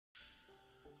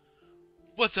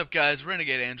What's up, guys?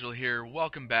 Renegade Angel here.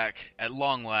 Welcome back at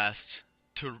long last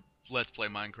to Let's Play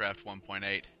Minecraft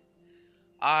 1.8.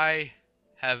 I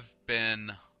have been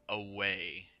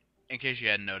away, in case you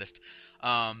hadn't noticed.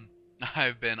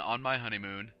 I've been on my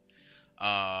honeymoon,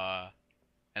 uh,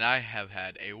 and I have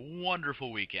had a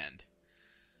wonderful weekend,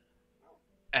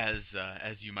 as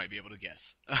you might be able to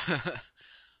guess.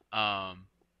 um,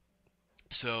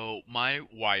 so my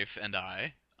wife and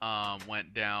I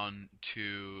went down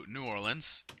to New Orleans,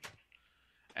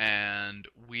 and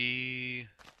we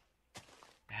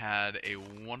had a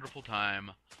wonderful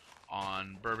time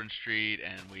on Bourbon Street,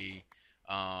 and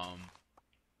um,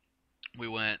 we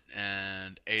went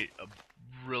and ate a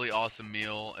really awesome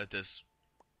meal at this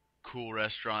cool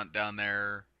restaurant down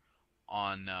there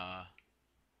on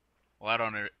well,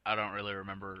 I don't really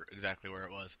remember exactly where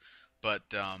it was, but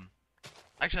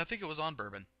actually I think it was on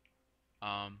Bourbon.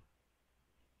 Um,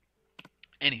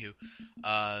 Anywho,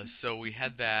 so we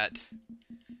had that.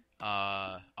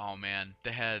 Oh man,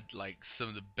 they had like some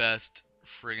of the best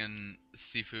friggin'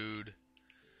 seafood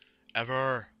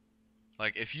ever.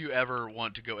 Like, if you ever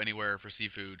want to go anywhere for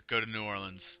seafood, go to New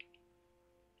Orleans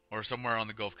or somewhere on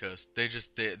the Gulf Coast.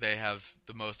 They have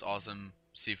the most awesome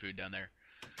seafood down there.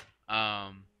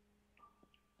 Um,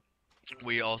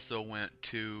 we also went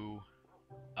to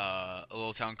a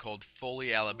little town called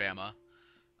Foley, Alabama.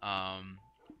 Um,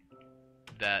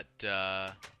 that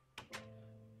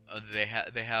they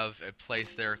have a place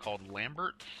there called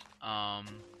Lambert's. Um,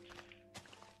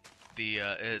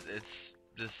 it's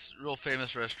this real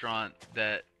famous restaurant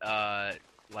that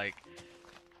like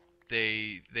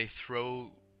they throw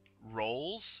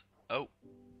rolls. Oh,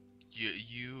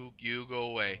 you go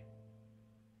away.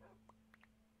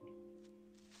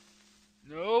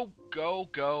 No, go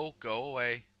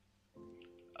away.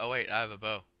 Oh wait, I have a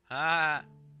bow. Ah,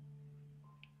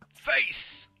 face,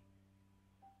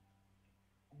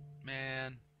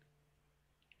 man.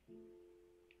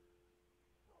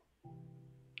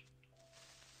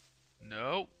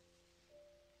 No.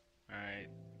 All right.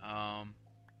 Um,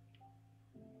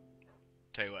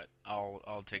 Tell you what,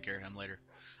 I'll take care of him later.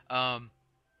 Um,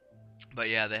 but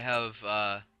yeah, they have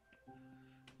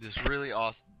this really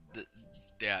awesome.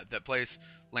 Yeah, that place,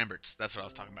 Lambert's. That's what I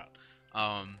was talking about.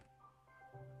 Um,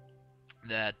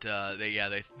 that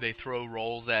they throw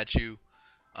rolls at you.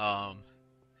 Um,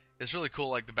 it's really cool.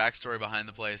 Like, the backstory behind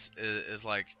the place is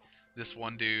like this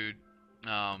one dude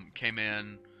came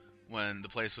in when the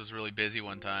place was really busy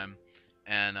one time,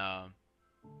 and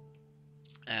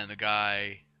and the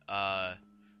guy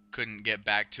couldn't get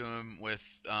back to him with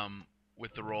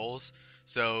the rolls,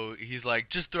 so he's like,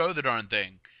 just throw the darn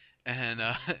thing, and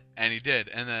and he did,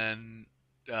 and then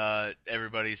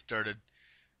everybody started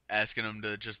asking him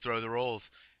to just throw the rolls,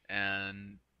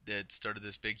 and it started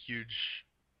this big, huge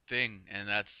thing, and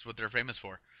that's what they're famous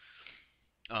for.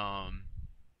 Um,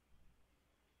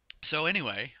 so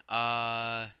anyway,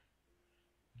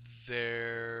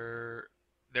 they're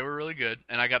they were really good,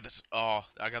 and I got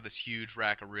this huge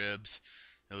rack of ribs.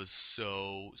 It was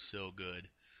so good.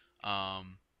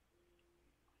 Um,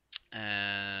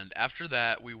 and after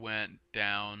that, we went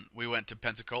to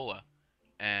Pensacola,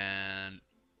 and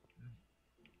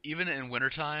even in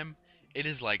wintertime, it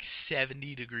is like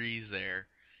 70 degrees there,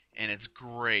 and it's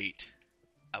great.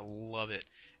 I love it.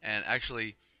 And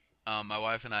actually, my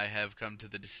wife and I have come to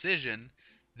the decision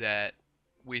that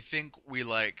we think we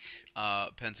like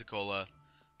Pensacola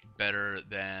better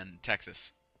than Texas.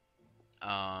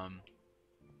 Um,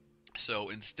 so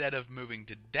instead of moving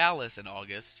to Dallas in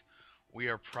August, we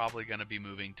are probably going to be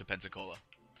moving to Pensacola,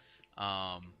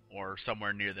 or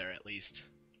somewhere near there at least.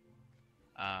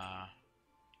 Uh,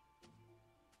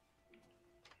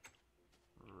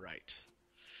 right.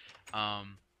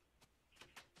 Um,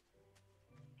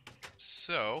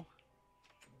 so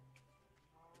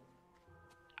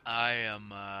I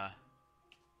am.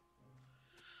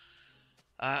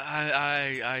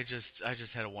 I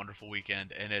just had a wonderful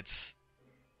weekend, and it's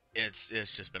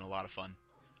just been a lot of fun.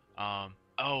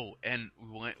 Oh, and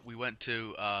we went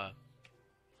to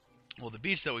well, the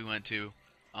beach that we went to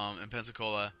in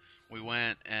Pensacola. We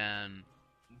went and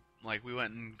we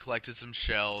went and collected some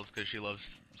shells because she loves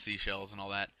seashells and all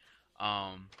that.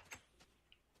 Um,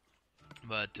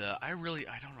 but I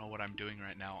don't know what I'm doing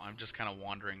right now. I'm just kind of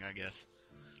wandering, I guess.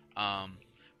 Um,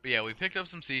 but yeah, we picked up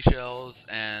some seashells,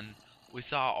 and we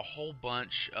saw a whole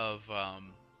bunch of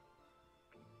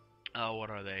oh, what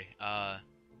are they?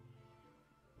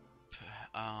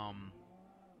 Um,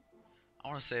 I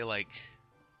want to say like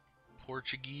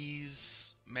Portuguese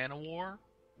man o' war.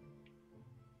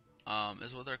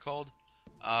 Is what they're called.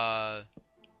 Uh,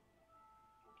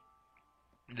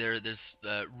 they're this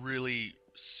really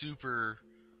super.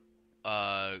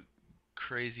 uh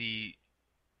crazy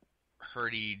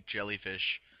herdy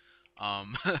jellyfish.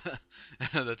 Um,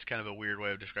 that's kind of a weird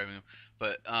way of describing them,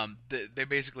 but they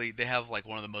basically they have like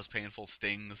one of the most painful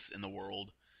stings in the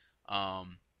world.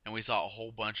 And we saw a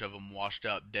whole bunch of them washed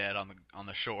up dead on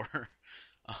the shore,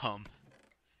 um,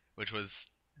 which was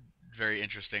very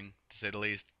interesting to say the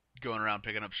least. Going around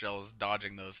picking up shells,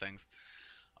 dodging those things.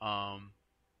 Um,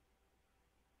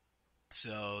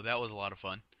 so that was a lot of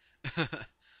fun.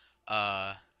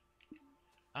 I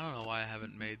don't know why I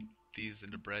haven't made these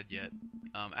into bread yet.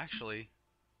 Actually,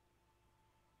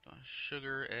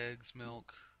 sugar, eggs,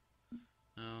 milk.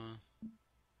 No.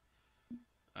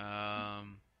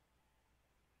 Um.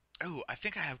 Oh, I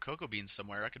think I have cocoa beans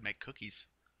somewhere. I could make cookies.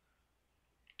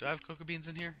 Do I have cocoa beans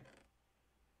in here?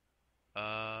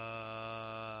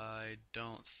 I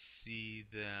don't see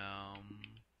them.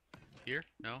 Here?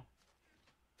 No.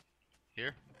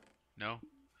 Here? No.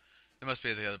 It must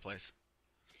be at the other place.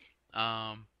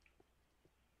 Um.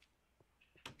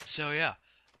 So yeah.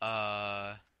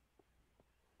 Uh.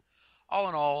 All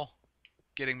in all,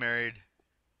 getting married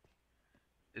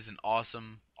is an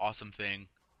awesome, awesome thing.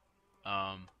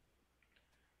 Um.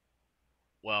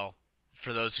 Well,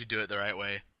 for those who do it the right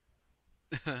way.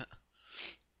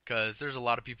 Because there's a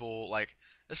lot of people like,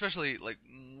 especially like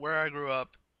where I grew up,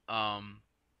 um,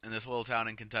 in this little town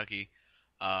in Kentucky.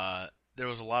 Uh, there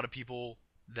was a lot of people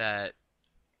that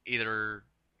either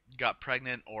got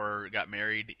pregnant or got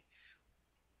married,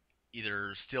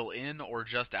 either still in or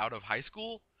just out of high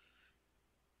school,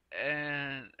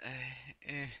 and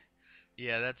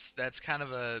yeah, that's kind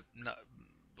of a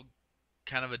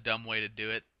kind of a dumb way to do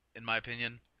it, in my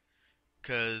opinion.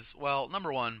 Because, well,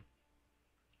 number one,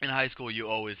 in high school you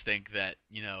always think that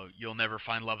you'll never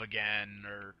find love again,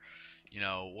 or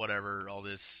whatever, all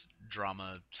this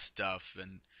drama stuff.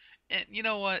 And you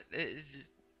know what,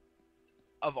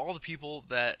 of all the people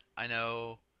that I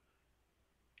know,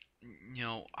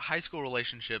 high school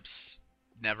relationships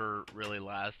never really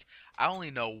last. I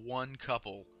only know one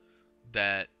couple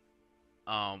that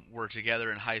were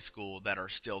together in high school that are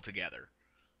still together.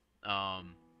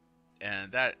 um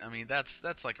and that, I mean,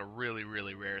 that's like a really,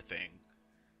 really rare thing.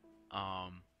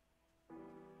 um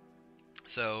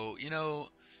so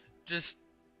just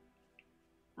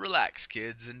relax,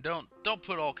 kids, and don't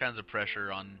put all kinds of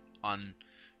pressure on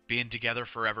being together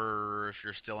forever if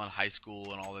you're still in high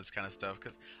school and all this kind of stuff.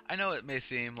 Because I know it may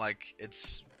seem like it's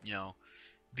you know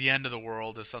the end of the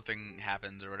world if something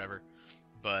happens or whatever,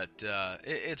 but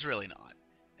it's really not.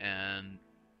 And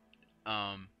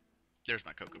um, there's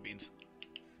my cocoa beans.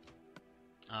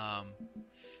 Um,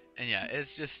 and yeah, it's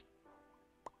just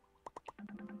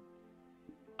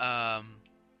um,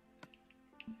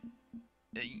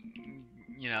 it,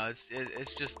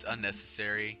 it's just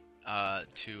unnecessary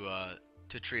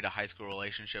to treat a high school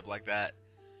relationship like that.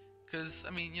 Because,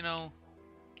 I mean,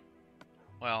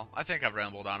 well, I think I've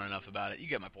rambled on enough about it. You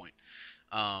get my point.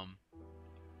 Um,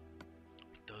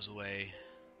 those away.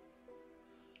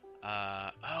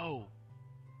 Oh,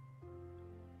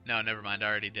 no, never mind. I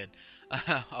already did.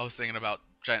 I was thinking about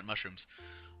giant mushrooms.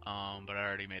 But I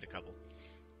already made a couple.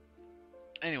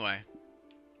 Anyway,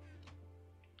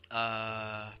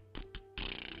 uh,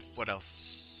 what else?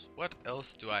 What else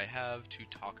do I have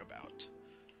to talk about?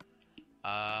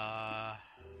 I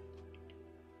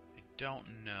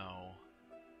don't know.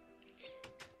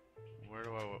 What do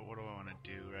I want to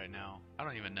do right now? I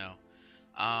don't even know.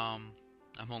 I'm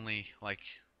only like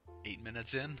 8 minutes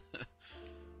in.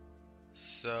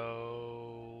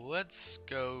 So let's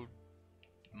go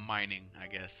mining, I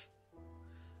guess.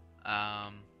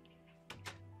 Um,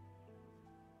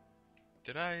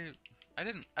 did I? I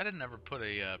didn't ever put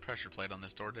a pressure plate on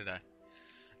this door, did I?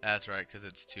 That's right, because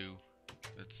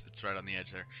it's right on the edge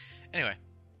there. Anyway,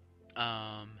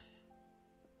 um,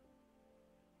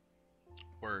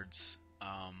 words.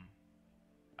 Um,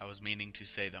 I was meaning to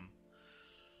say them.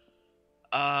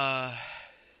 Uh,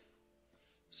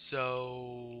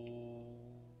 so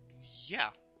yeah,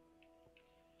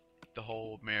 the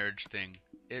whole marriage thing.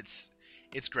 It's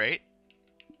it's great.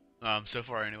 So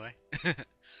far anyway.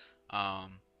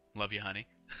 um, love you, honey.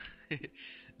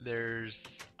 There's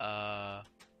uh,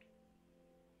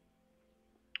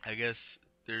 I guess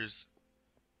there's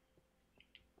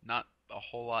not a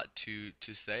whole lot to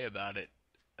say about it.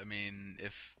 I mean,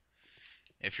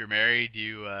 if you're married,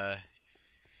 you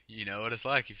know what it's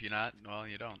like. If you're not, well,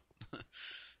 you don't.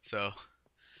 So,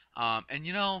 and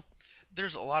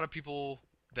there's a lot of people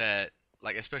that,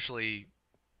 like, especially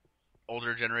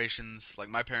older generations, like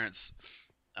my parents,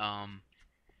 um,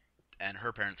 and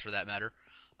her parents for that matter,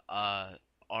 uh,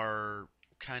 are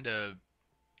kind of,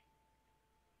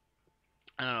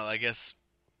 I don't know, I guess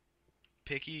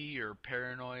picky or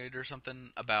paranoid or something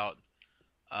about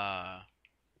uh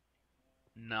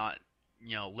not,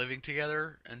 living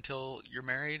together until you're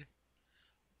married.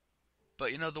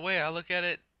 But the way I look at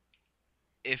it,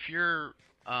 if you're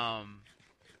um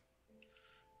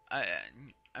I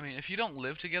I mean, if you don't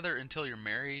live together until you're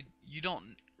married, you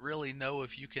don't really know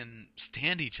if you can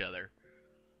stand each other.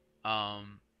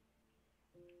 Um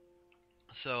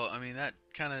so I mean that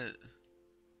kind of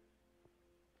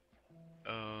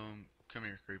come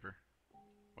here, creeper.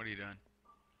 What are you doing?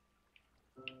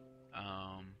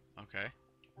 Okay.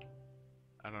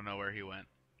 I don't know where he went.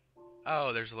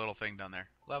 Oh, there's a little thing down there.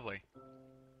 Lovely.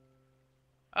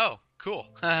 Oh, cool.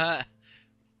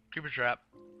 Creeper trap.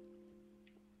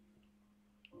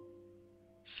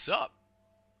 Sup?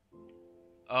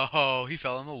 Oh, he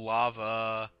fell in the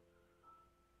lava.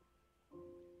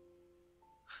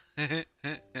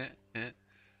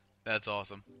 That's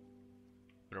awesome.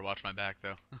 Better watch my back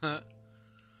though.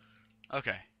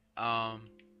 Okay. Um,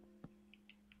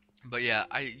 but yeah,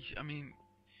 I mean,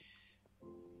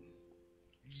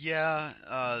 yeah,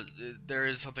 there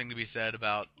is something to be said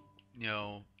about, you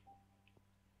know,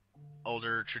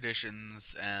 older traditions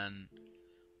and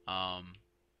um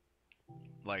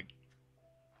like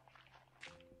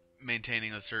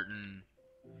maintaining a certain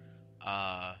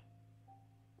uh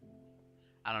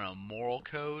I don't know, moral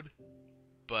code,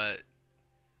 but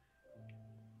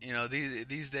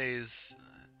these days,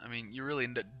 I mean, you really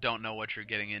don't know what you're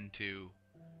getting into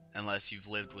unless you've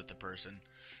lived with the person.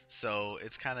 So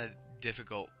it's kind of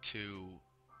difficult to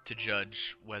judge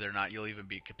whether or not you'll even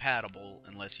be compatible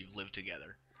unless you've lived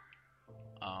together.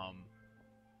 Um,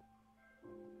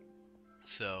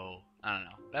 so I don't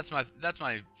know. That's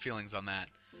my feelings on that.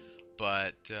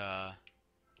 But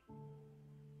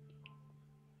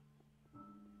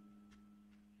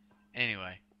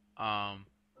anyway, um,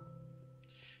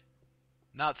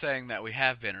 not saying that we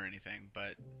have been or anything,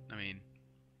 but I mean,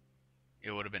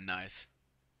 it would have been nice.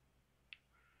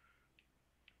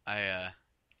 I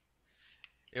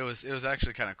it was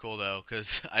actually kind of cool though, because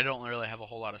I don't really have a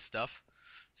whole lot of stuff,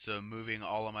 so moving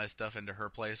all of my stuff into her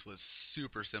place was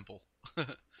super simple.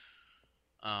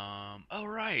 Oh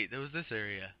right, there was this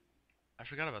area. I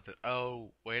forgot about this.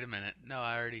 Oh, wait a minute. No,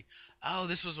 I already. Oh,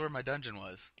 this was where my dungeon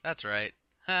was. That's right.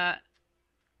 Ha.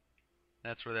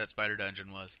 That's where that spider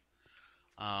dungeon was.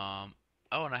 Um.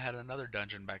 Oh, and I had another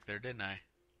dungeon back there, didn't I?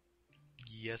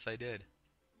 Yes, I did.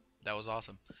 That was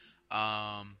awesome.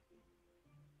 Um.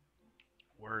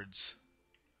 Words.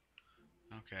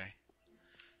 Okay.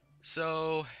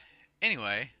 So,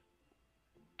 anyway,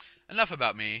 enough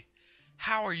about me.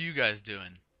 How are you guys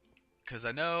doing? Because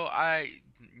I know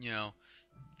you know,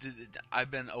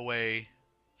 I've been away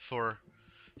for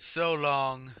so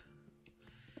long,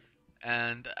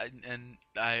 and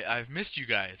I've missed you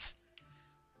guys.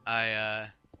 I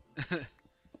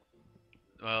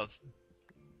well,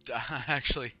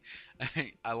 actually,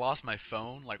 I lost my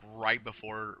phone like right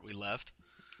before we left.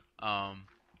 Um,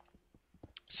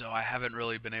 so I haven't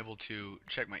really been able to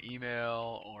check my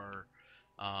email or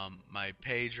my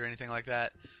page or anything like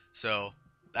that. So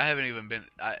I haven't even been.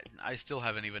 I still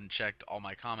haven't even checked all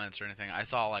my comments or anything. I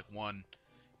saw like one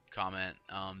comment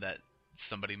that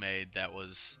somebody made that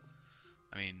was,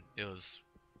 I mean, it was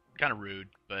kind of rude,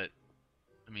 but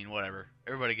I mean, whatever.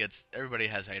 Everybody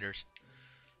has haters.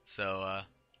 So,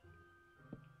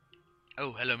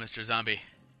 oh, hello, Mr. Zombie.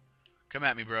 Come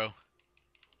at me, bro.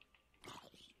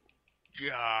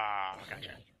 Yeah,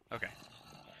 gotcha. Okay,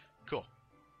 cool.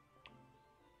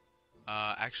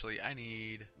 Actually, I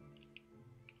need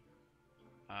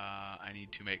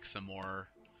to make some more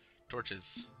torches.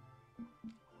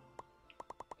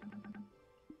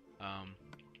 Um,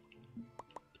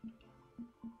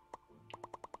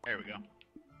 there we go.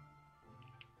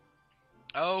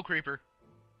 Oh, creeper.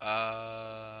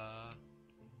 Uh,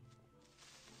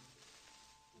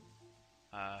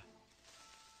 uh,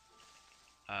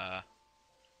 uh,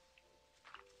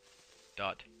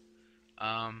 dot.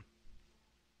 Um,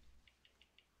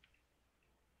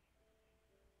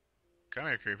 come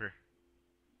here, creeper.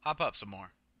 Hop up some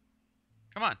more.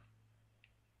 Come on.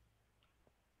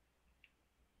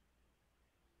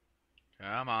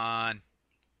 Come on.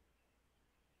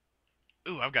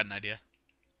 Ooh, I've got an idea.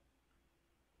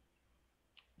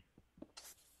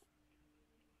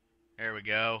 There we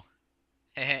go.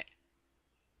 Heh.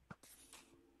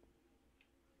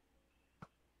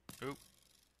 Oop.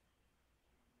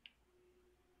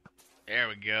 There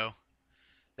we go.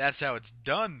 That's how it's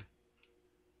done.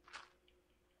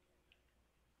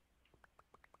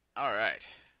 All right.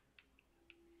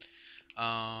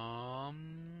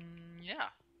 Yeah.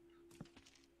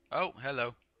 Oh,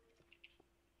 hello.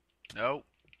 No,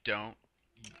 don't.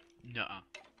 Nuh-uh.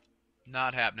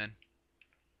 Not happening.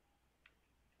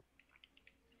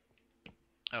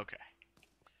 Okay.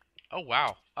 Oh,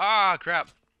 wow. Ah, crap.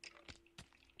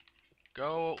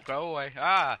 Go away.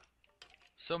 Ah!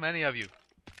 So many of you.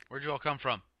 Where'd you all come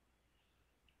from?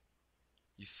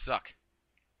 You suck.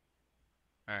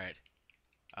 Alright.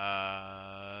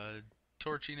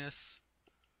 Torchiness.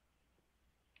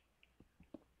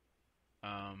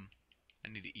 I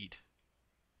need to eat.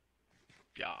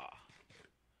 Yeah.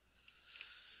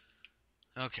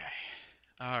 Okay.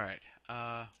 Alright.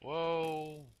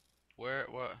 Whoa. Where?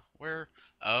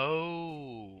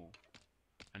 Oh.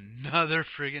 Another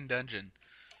friggin' dungeon.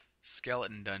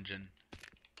 Skeleton dungeon.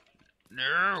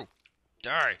 No!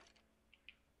 Die!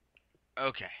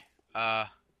 Okay.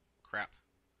 Crap.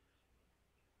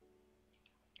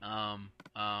 Um,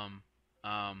 um,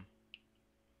 um,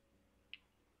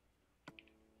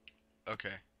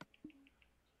 okay.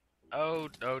 Oh,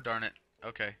 darn it.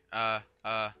 Okay. I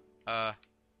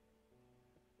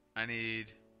need,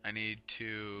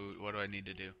 what do I need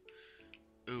to do?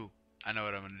 Ooh, I know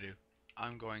what I'm gonna do.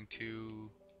 I'm going to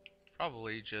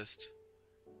probably just,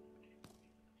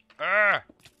 ah!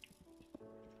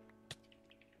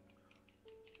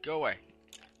 Go away.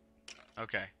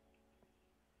 Okay.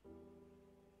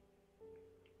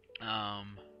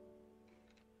 Um,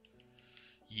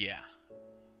 yeah.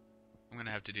 I'm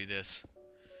gonna have to do this.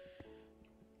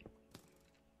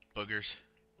 Boogers.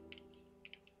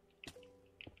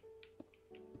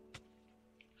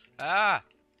 Ah!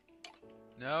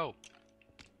 No.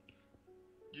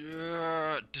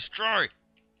 Yeah, destroy!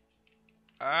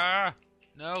 Ah!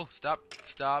 No, stop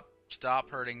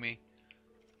hurting me.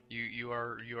 You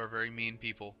are very mean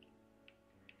people.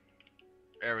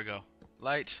 There we go.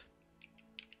 Light.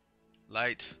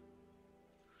 Light.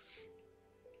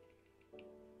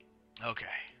 Okay.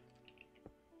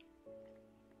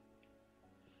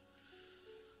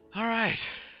 Alright.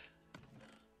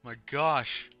 My gosh.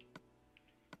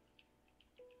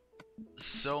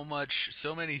 So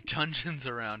many dungeons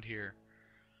around here.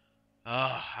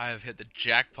 Ah, I have hit the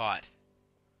jackpot.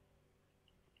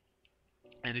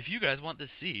 And if you guys want this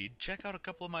seed, check out a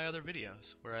couple of my other videos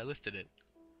where I listed it.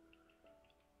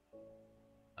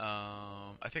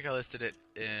 I think I listed it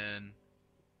in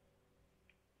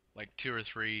like 2 or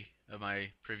 3 of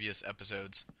my previous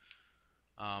episodes.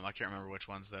 I can't remember which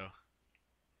ones though.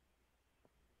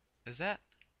 Is that?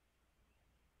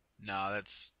 No,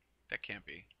 that can't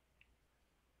be.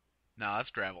 No,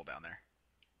 that's gravel down there.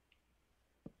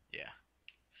 Yeah.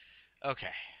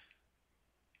 Okay.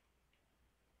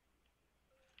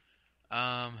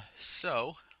 Um,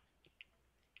 so,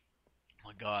 oh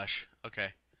my gosh. Okay.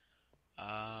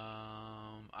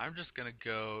 I'm just gonna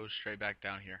go straight back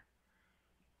down here.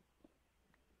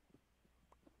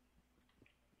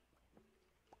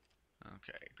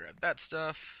 Okay, grab that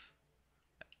stuff.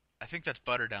 I think that's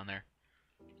butter down there.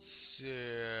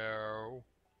 So,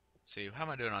 see, how am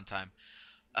I doing on time?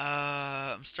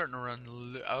 I'm starting to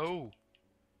run. Oh,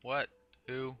 what?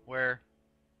 Who? Where?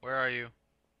 Where are you?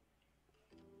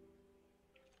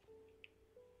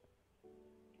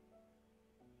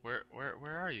 Where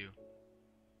are you?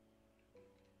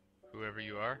 Whoever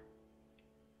you are.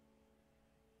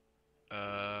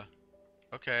 Uh,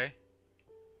 okay.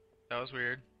 That was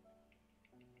weird.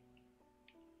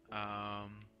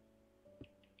 Um,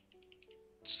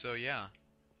 so yeah.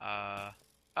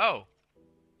 Oh,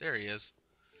 there he is.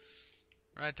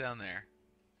 Right down there.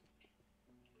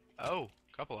 Oh,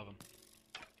 a couple of them.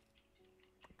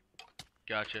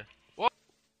 Gotcha. Whoa!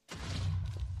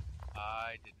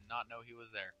 I did not know he was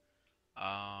there.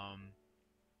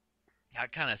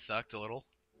 That kind of sucked a little.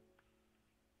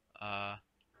 Uh,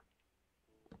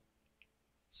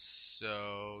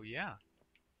 so yeah.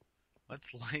 Let's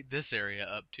light this area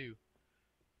up too.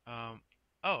 Um,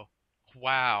 oh,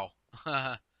 wow.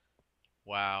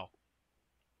 Wow.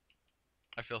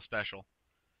 I feel special.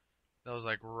 That was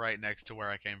like right next to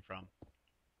where I came from.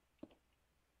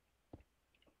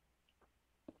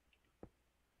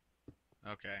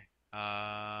 Okay.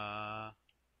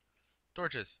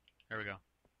 Torches. Here we go.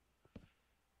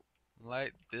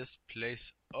 Light this place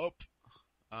up.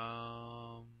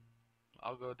 Um,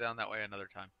 I'll go down that way another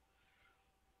time.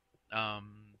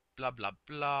 Blah blah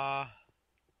blah.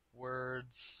 Words.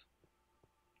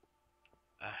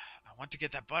 I want to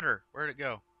get that butter. Where'd it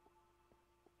go?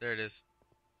 There it is.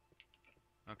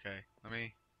 Okay, let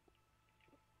me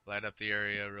light up the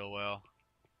area real well.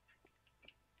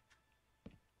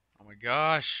 Oh my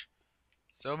gosh,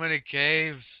 so many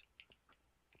caves.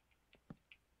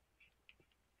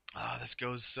 Ah, this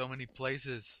goes so many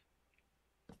places.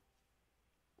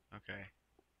 Okay,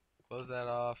 close that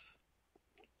off.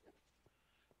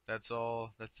 That's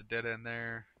all. That's the dead end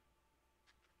there.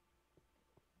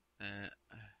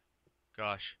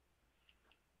 Gosh.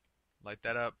 Light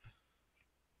that up.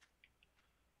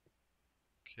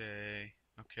 Okay.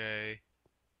 Okay.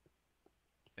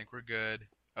 I think we're good.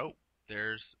 Oh,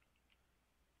 there's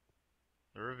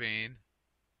the ravine.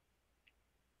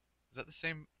 Is that the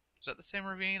same? Is that the same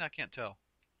ravine? I can't tell.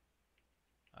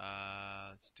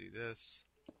 Let's do this.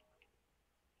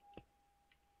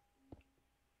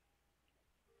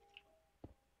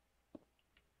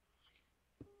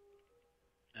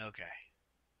 Okay.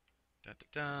 Da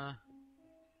da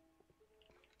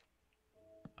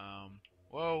da.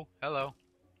 Whoa, hello.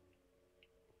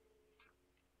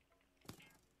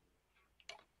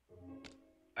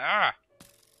 Ah!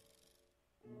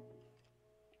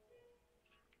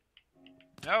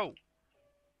 No!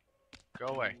 Go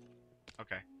away.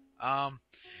 Okay.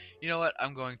 You know what?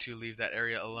 I'm going to leave that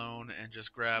area alone and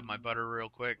just grab my butter real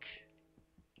quick.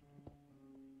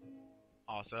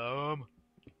 Awesome.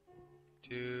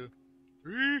 2,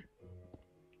 3.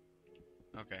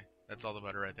 Okay, that's all the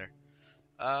butter right there.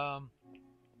 I'm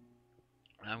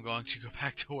going to go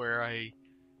back to where I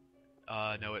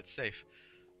know it's safe.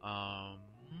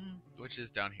 Which is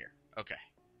down here. Okay.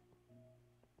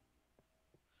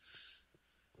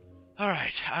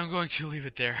 Alright, I'm going to leave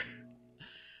it there.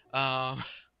 Oh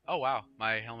wow,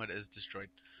 my helmet is destroyed.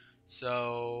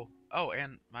 So, oh,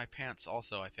 and my pants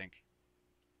also, I think.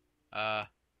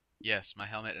 Yes, my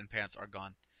helmet and pants are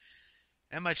gone.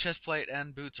 And my chest plate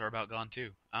and boots are about gone too.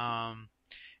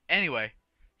 Anyway,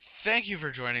 thank you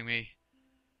for joining me.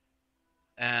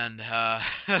 And,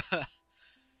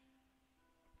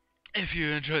 if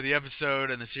you enjoyed the episode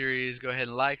and the series, go ahead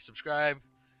and like, subscribe,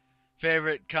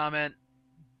 favorite, comment,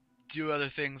 do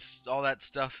other things, all that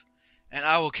stuff. And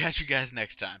I will catch you guys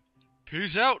next time.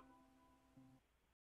 Peace out!